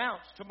calf and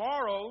announced,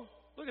 tomorrow,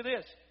 look at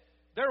this,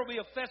 there will be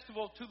a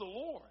festival to the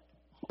Lord.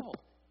 Oh,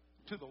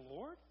 to the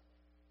Lord?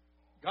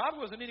 God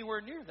wasn't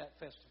anywhere near that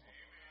festival.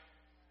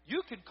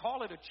 You can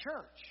call it a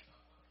church.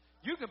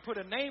 You can put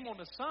a name on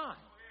the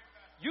sign.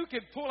 You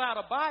can pull out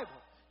a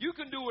Bible. You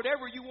can do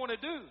whatever you want to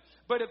do.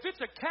 But if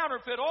it's a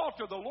counterfeit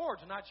altar, the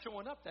Lord's not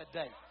showing up that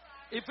day.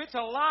 If it's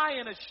a lie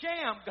and a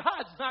sham,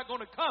 God's not going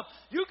to come.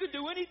 You can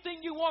do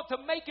anything you want to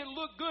make it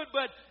look good,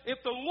 but if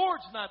the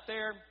Lord's not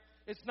there,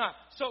 it's not.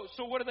 So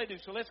what do?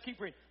 So let's keep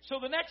reading. So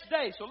the next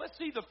day, so let's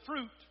see the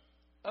fruit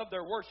of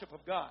their worship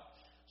of God.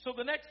 So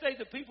the next day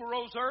the people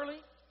rose early,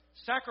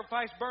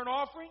 sacrificed burnt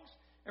offerings,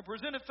 and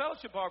presented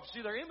fellowship offerings.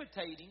 See, they're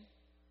imitating,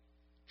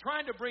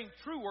 trying to bring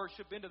true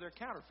worship into their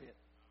counterfeit.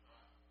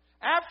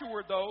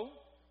 Afterward, though,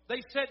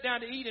 they sat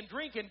down to eat and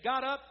drink and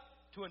got up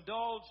to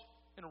indulge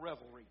in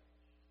revelry.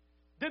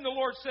 Then the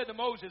Lord said to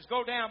Moses,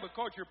 go down,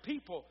 because your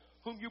people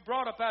whom you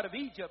brought up out of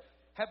Egypt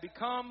have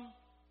become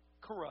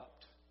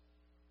corrupt.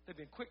 They've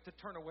been quick to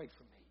turn away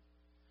from me.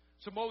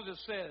 So Moses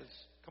says,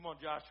 come on,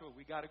 Joshua,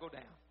 we got to go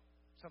down.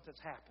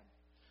 Something's happened.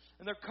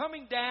 And they're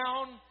coming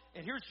down,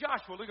 and here's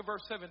Joshua. Look at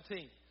verse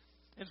 17.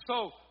 And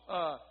so,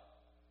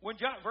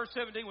 verse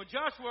 17, when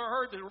Joshua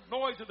heard the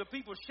noise of the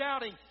people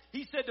shouting,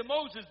 he said to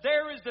Moses,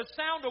 there is the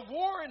sound of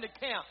war in the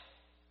camp.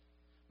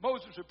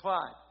 Moses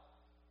replied,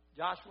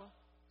 Joshua,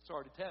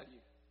 sorry to tell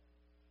you,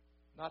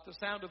 not the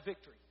sound of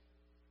victory,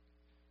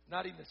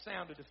 not even the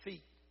sound of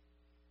defeat.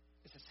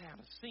 It's the sound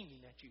of singing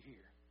that you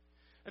hear.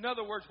 In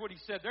other words, what he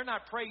said, they're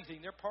not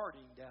praising, they're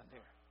partying down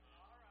there.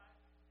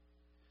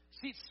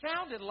 See, it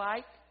sounded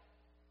like,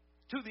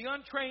 to the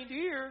untrained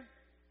ear,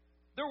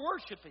 they're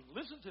worshiping.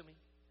 Listen to me.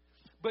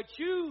 But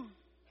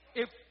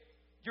if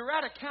you're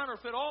at a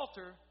counterfeit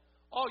altar,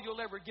 all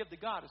you'll ever give to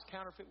God is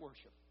counterfeit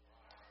worship.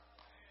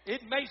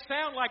 It may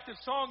sound like the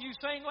song you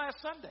sang last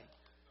Sunday.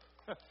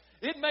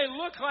 It may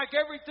look like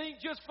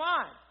everything's just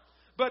fine.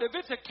 But if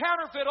it's a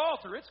counterfeit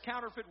altar, it's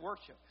counterfeit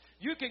worship.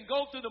 You can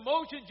go through the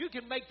motions, you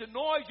can make the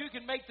noise, you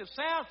can make the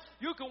sound,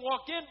 you can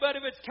walk in, but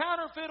if it's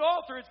counterfeit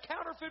altar, it's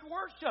counterfeit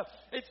worship.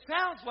 It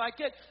sounds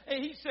like it. And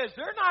he says,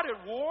 they're not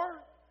at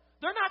war.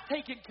 They're not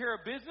taking care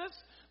of business.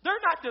 They're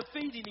not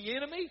defeating the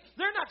enemy.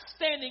 They're not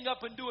standing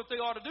up and do what they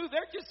ought to do.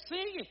 They're just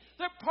singing.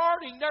 They're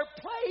partying. They're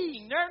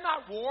playing. They're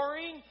not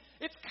warring.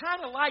 It's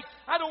kind of like,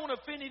 I don't want to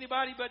offend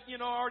anybody, but, I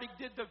already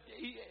did the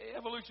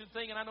evolution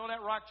thing, and I know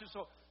that rocks you,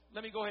 so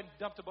let me go ahead and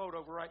dump the boat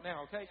over right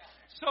now, okay?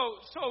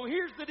 So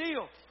here's the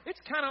deal. It's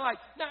kind of like,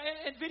 now,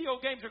 and video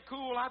games are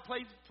cool. I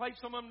played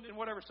some of them and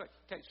whatever. So,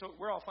 okay, so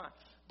we're all fine.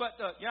 But,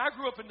 I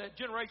grew up in the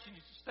generation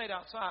you stayed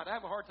outside. I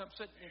have a hard time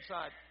sitting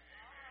inside.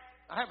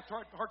 I have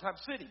a hard time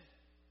sitting.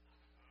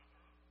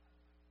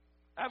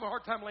 I have a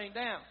hard time laying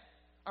down.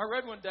 I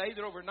read one day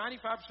that over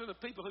 95% of the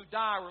people who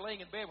die were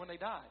laying in bed when they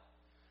died.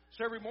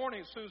 So every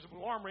morning, as soon as the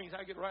alarm rings,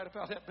 I get right up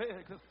out of that bed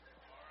because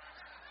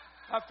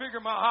I figure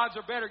my odds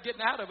are better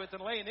getting out of it than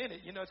laying in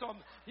it. It's all,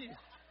 you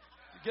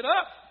get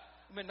up.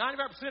 95%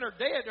 are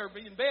dead or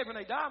in bed when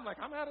they die. I'm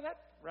like, I'm out of that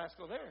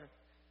rascal there.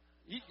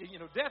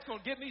 Death's going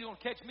to get me. He's going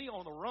to catch me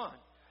on the run.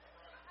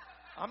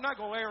 I'm not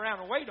going to lay around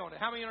and wait on it.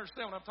 How many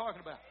understand what I'm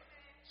talking about?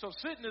 So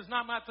sitting is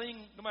not my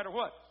thing no matter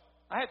what.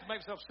 I have to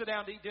make myself sit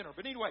down to eat dinner.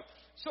 But anyway,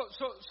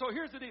 so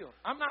here's the deal.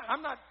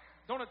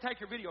 Don't attack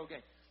your video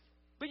game.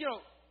 But,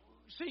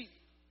 see,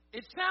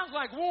 it sounds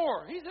like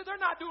war. He said they're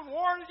not doing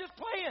war. They're just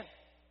playing.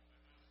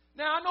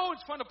 Now, I know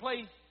it's fun to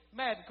play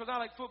Madden because I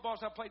like football,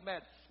 so I played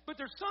Madden. But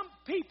there's some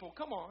people,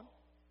 come on,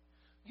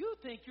 you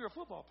think you're a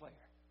football player.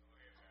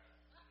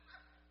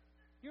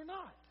 You're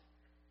not.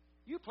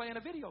 You're playing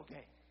a video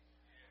game.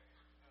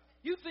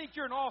 You think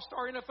you're an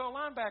all-star NFL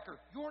linebacker.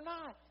 You're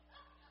not.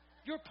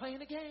 You're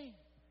playing a game.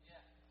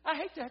 I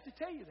hate to have to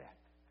tell you that.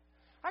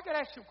 I got to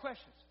ask some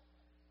questions.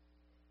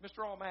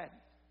 Mr. All Madden,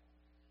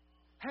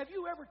 have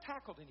you ever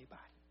tackled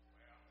anybody?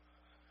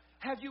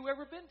 Have you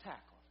ever been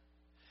tackled?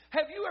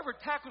 Have you ever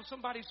tackled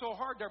somebody so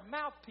hard their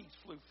mouthpiece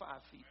flew 5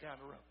 feet down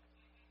the road?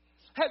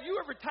 Have you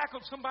ever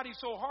tackled somebody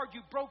so hard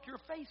you broke your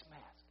face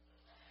mask?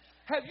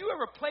 Have you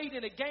ever played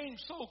in a game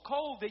so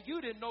cold that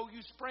you didn't know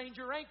you sprained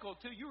your ankle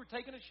till you were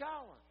taking a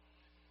shower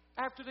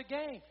after the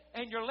game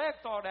and your leg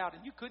thawed out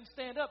and you couldn't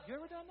stand up? You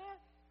ever done that?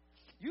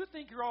 You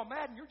think you're all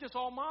mad and you're just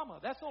all mama.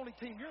 That's the only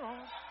team you're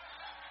on.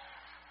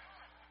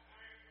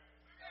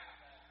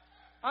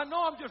 I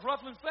know I'm just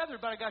ruffling feathers,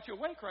 but I got you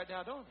awake right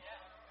now, don't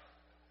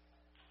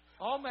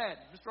I? All Madden,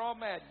 Mr. All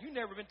Madden. You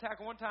never been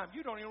tackled one time.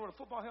 You don't even know what a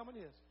football helmet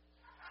is.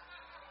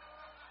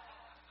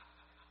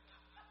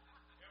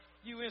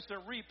 You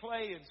instant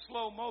replay in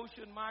slow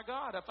motion. My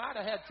God, if I'd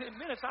have had 10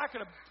 minutes, I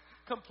could have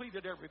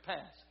completed every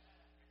pass.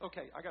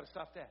 Okay, I got to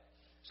stop that.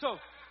 So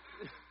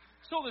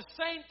the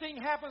same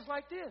thing happens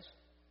like this.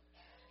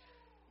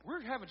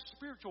 We're having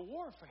spiritual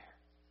warfare.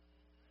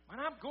 When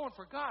I'm going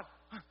for God,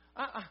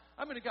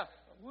 I'm in a God.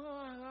 Well,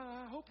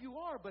 I hope you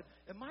are, but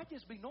it might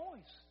just be noise.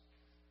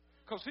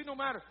 Because, see, no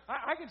matter,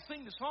 I can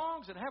sing the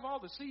songs and have all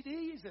the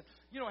CDs and,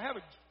 have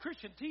a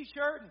Christian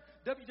T-shirt and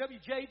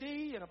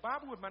WWJD and a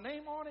Bible with my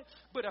name on it.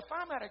 But if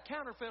I'm at a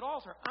counterfeit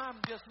altar, I'm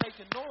just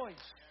making noise.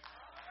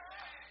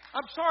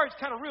 I'm sorry, it's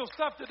kind of real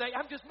stuff today.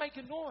 I'm just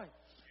making noise.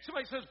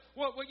 Somebody says,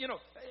 well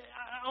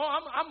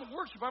I'm a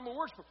worshiper. I'm a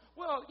worshiper.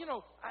 Well,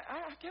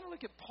 I kind of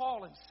look at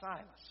Paul and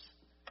Silas,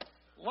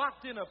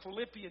 locked in a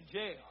Philippian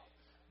jail,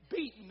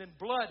 beaten and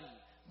bloody,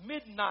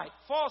 midnight,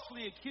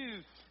 falsely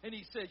accused. And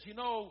he says,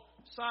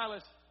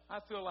 Silas, I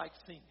feel like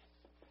singing.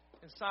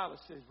 And Silas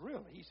says,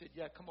 really? He said,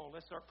 yeah, come on,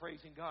 let's start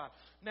praising God.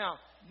 Now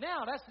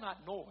that's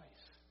not noise.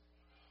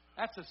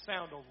 That's a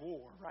sound of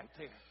war right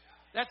there.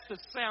 That's the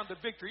sound of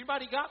victory.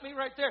 Anybody got me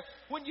right there?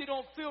 When you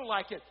don't feel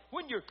like it.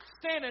 When you're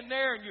standing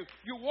there and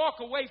you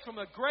walk away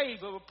from the grave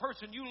of a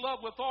person you love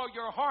with all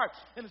your heart,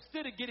 and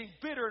instead of getting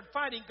bitter and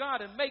fighting God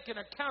and making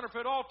a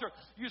counterfeit altar,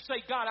 you say,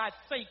 God, I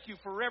thank you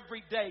for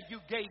every day you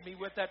gave me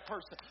with that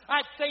person.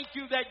 I thank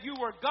you that you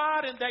are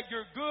God and that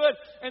you're good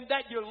and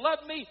that you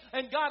love me.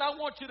 And God, I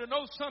want you to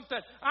know something.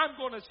 I'm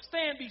going to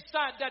stand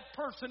beside that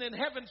person in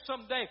heaven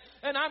someday,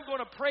 and I'm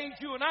going to praise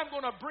you, and I'm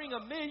going to bring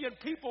 1 million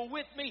people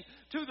with me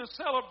to the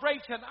celebration.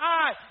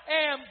 I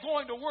am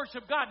going to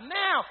worship God.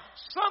 Now,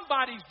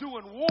 somebody's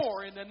doing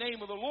war in the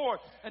name of the Lord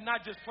and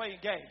not just playing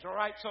games, all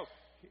right? So,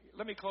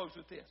 let me close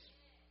with this.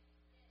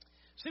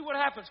 See what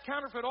happens?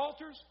 Counterfeit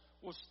altars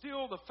will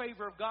steal the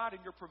favor of God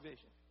and your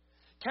provision.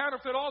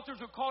 Counterfeit altars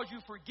will cause you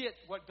to forget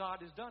what God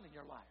has done in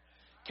your life.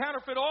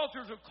 Counterfeit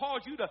altars will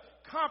cause you to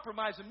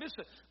compromise and miss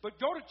it. But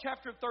go to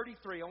chapter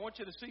 33. I want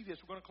you to see this.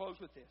 We're going to close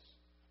with this.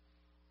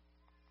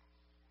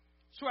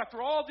 So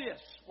after all this,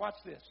 watch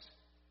this.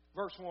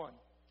 Verse 1.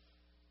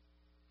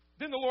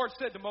 Then the Lord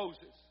said to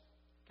Moses,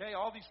 okay,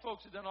 all these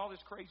folks have done all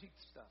this crazy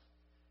stuff.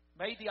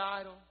 Made the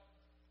idol,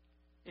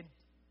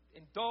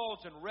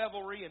 indulged in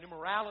revelry and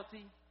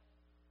immorality.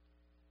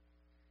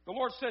 The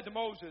Lord said to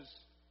Moses,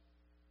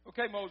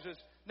 okay, Moses,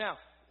 now,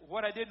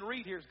 what I didn't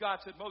read here is God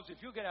said, Moses, if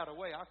you'll get out of the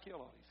way, I'll kill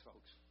all these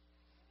folks.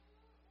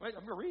 Wait,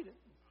 I'm going to read it.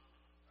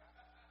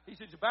 He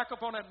said, you back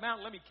up on that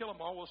mountain, let me kill them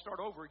all, we'll start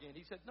over again.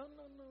 He said, no.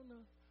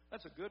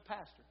 That's a good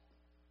pastor.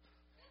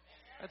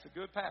 That's a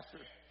good pastor.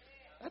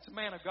 That's a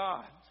man of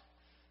God.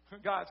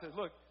 God says,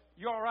 look,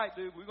 you all right,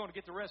 dude? We're going to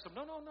get the rest of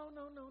them. No.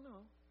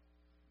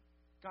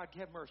 God,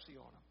 have mercy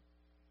on them.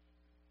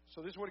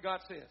 So this is what God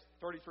says.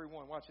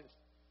 33:1. Watch this.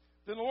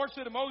 Then the Lord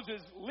said to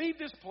Moses, leave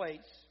this place,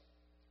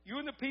 you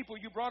and the people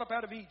you brought up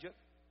out of Egypt,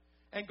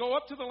 and go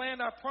up to the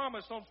land I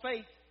promised on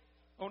faith,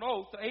 on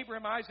oath, to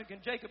Abraham, Isaac,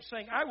 and Jacob,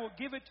 saying, I will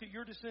give it to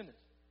your descendants.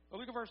 Now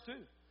look at verse 2.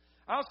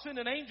 I'll send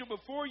an angel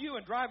before you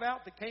and drive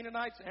out the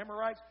Canaanites,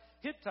 Amorites,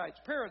 Hittites,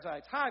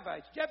 Perizzites,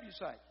 Hivites,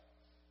 Jebusites.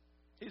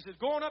 He says,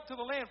 going up to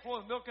the land full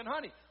of milk and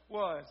honey.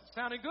 Well, it's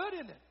sounding good,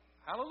 isn't it?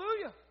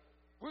 Hallelujah.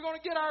 We're going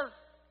to get our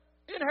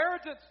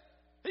inheritance.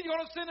 He's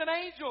going to send an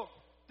angel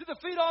to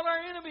defeat all our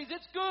enemies.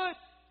 It's good.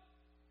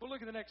 But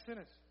look at the next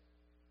sentence.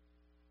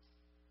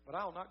 But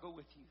I will not go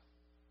with you.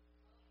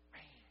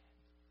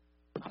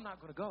 Man, I'm not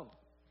going to go.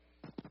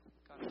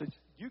 God says,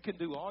 you can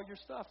do all your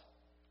stuff.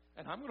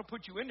 And I'm going to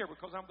put you in there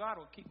because I'm God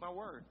who will keep my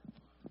word.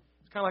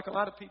 It's kind of like a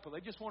lot of people. They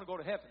just want to go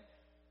to heaven.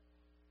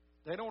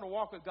 They don't want to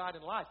walk with God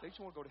in life. They just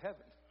want to go to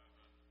heaven.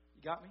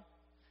 You got me?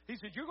 He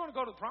said, you're going to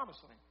go to the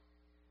promised land.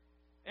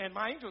 And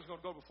my angel's going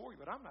to go before you,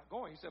 but I'm not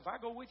going. He said, if I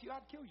go with you,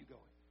 I'd kill you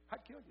going.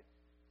 I'd kill you.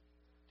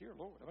 Dear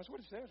Lord. That's what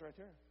it says right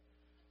there.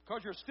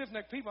 Because you're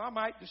stiff-necked people, I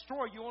might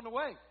destroy you on the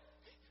way.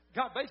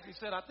 God basically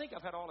said, I think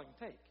I've had all I can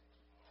take.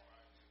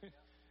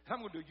 I'm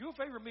going to do you a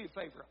favor, me a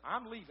favor.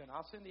 I'm leaving.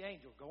 I'll send the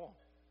angel. Go on.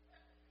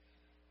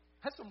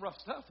 That's some rough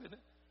stuff, isn't it?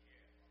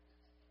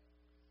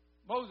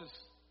 Moses,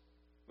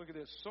 look at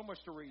this. So much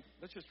to read.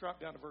 Let's just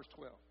drop down to verse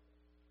 12.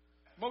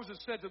 Moses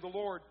said to the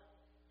Lord,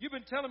 you've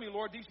been telling me,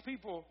 Lord, these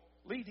people,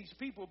 lead these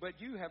people, but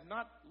you have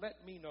not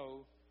let me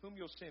know whom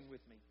you'll send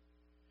with me.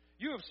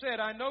 You have said,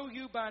 I know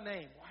you by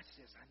name. Watch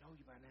this. I know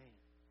you by name.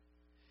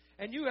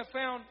 And you have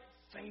found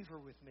favor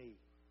with me.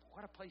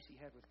 What a place he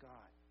had with God.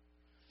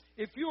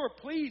 If you are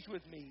pleased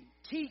with me,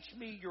 teach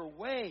me your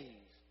ways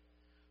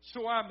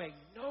so I may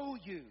know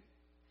you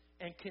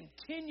and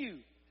continue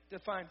to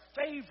find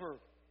favor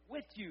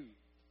with you.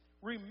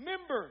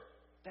 Remember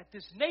that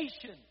this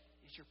nation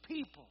is your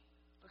people.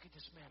 Look at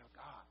this man of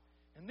God.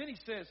 And then he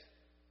says,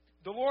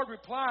 the Lord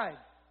replied,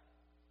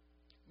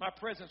 my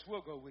presence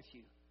will go with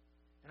you,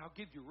 and I'll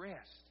give you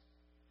rest.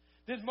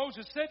 Then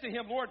Moses said to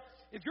him, Lord,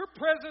 if your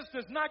presence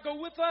does not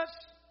go with us,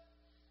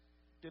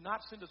 do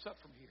not send us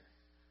up from here.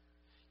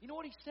 You know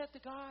what he said to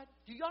God?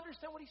 Do you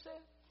understand what he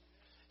said?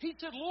 He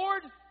said,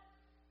 Lord,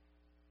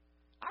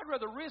 I'd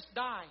rather risk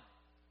dying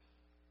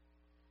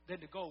than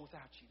to go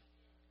without you.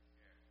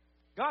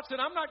 God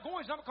said, I'm not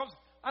going. It's not because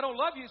I don't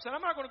love you. He said,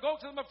 I'm not going to go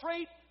because I'm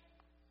afraid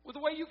with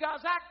the way you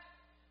guys act,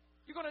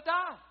 you're going to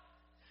die.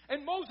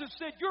 And Moses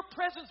said, your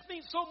presence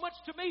means so much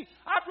to me.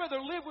 I'd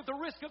rather live with the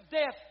risk of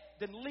death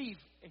than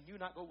leave and you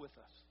not go with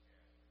us.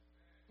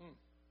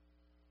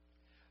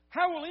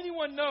 How will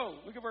anyone know,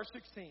 look at verse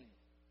 16,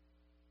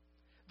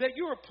 that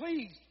you are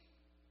pleased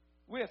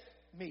with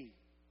me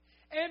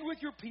and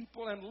with your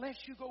people unless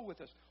you go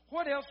with us?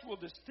 What else will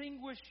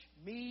distinguish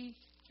me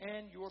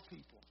and your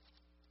people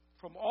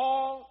from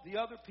all the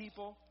other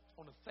people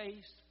on the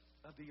face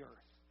of the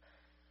earth?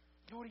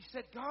 You know what he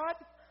said? God,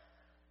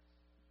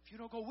 if you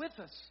don't go with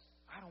us,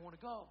 I don't want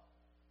to go.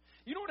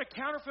 You know what a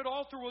counterfeit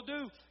altar will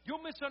do?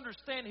 You'll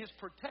misunderstand his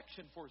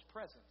protection for his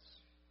presence.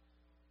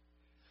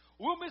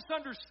 We'll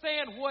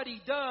misunderstand what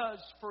he does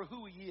for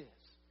who he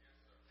is.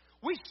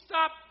 We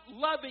stop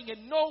loving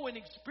and knowing,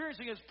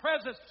 experiencing his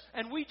presence,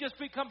 and we just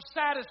become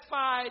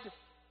satisfied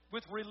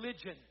with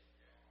religion,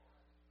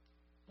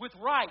 with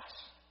rights.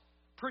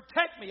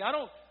 Protect me. I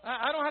don't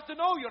have to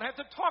know you. I don't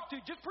have to talk to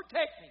you. Just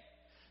protect me.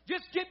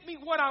 Just get me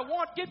what I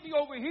want. Get me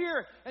over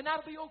here, and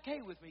that'll be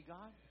okay with me,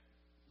 God.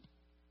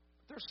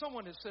 But there's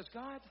someone that says,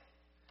 God,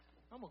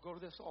 I'm going to go to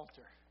this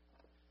altar,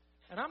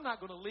 and I'm not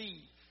going to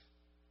leave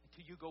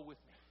until you go with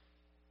me.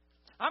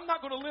 I'm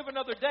not going to live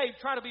another day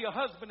trying to be a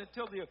husband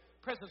until the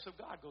presence of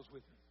God goes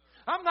with me.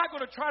 I'm not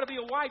going to try to be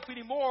a wife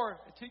anymore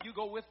until you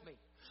go with me.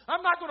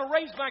 I'm not going to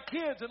raise my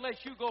kids unless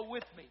you go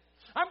with me.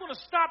 I'm going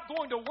to stop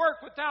going to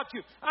work without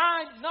you.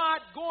 I'm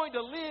not going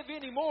to live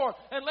anymore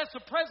unless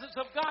the presence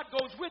of God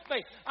goes with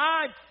me.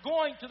 I'm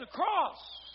going to the cross.